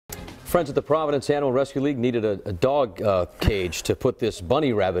Friends at the Providence Animal Rescue League needed a dog cage to put this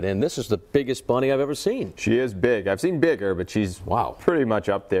bunny rabbit in. This is the biggest bunny I've ever seen. She is big. I've seen bigger, but she's pretty much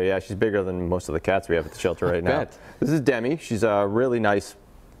up there. Yeah, she's bigger than most of the cats we have at the shelter right now. This is Demi. She's a really nice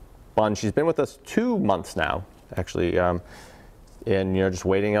bun. She's been with us 2 months now, actually, and just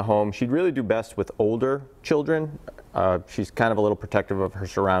waiting at home. She'd really do best with older children. She's kind of a little protective of her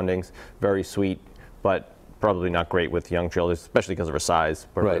surroundings, very sweet, but probably not great with young children, especially because of her size.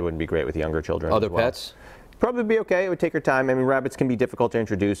 Probably wouldn't be great with younger children. Other pets? Probably be okay. It would take her time. I mean, rabbits can be difficult to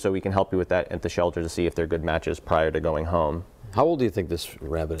introduce, so we can help you with that at the shelter to see if they're good matches prior to going home. How old do you think this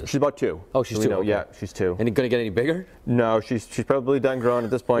rabbit is? She's about 2. Oh, she's 2. Okay. Yeah, she's 2. And going to get any bigger? No, she's probably done growing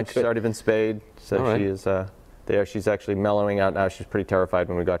at this point. She's already been spayed, so she is there. She's actually mellowing out now. She's pretty terrified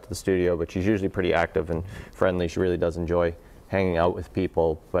when we got to the studio, but she's usually pretty active and friendly. She really does enjoy hanging out with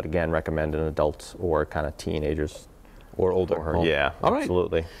people, but again, recommend in adults or kind of teenagers. Or older. Yeah,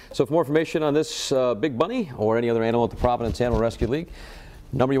 absolutely. So for more information on this big bunny or any other animal at the Providence Animal Rescue League,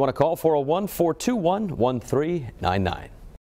 number you want to call, 401-421-1399.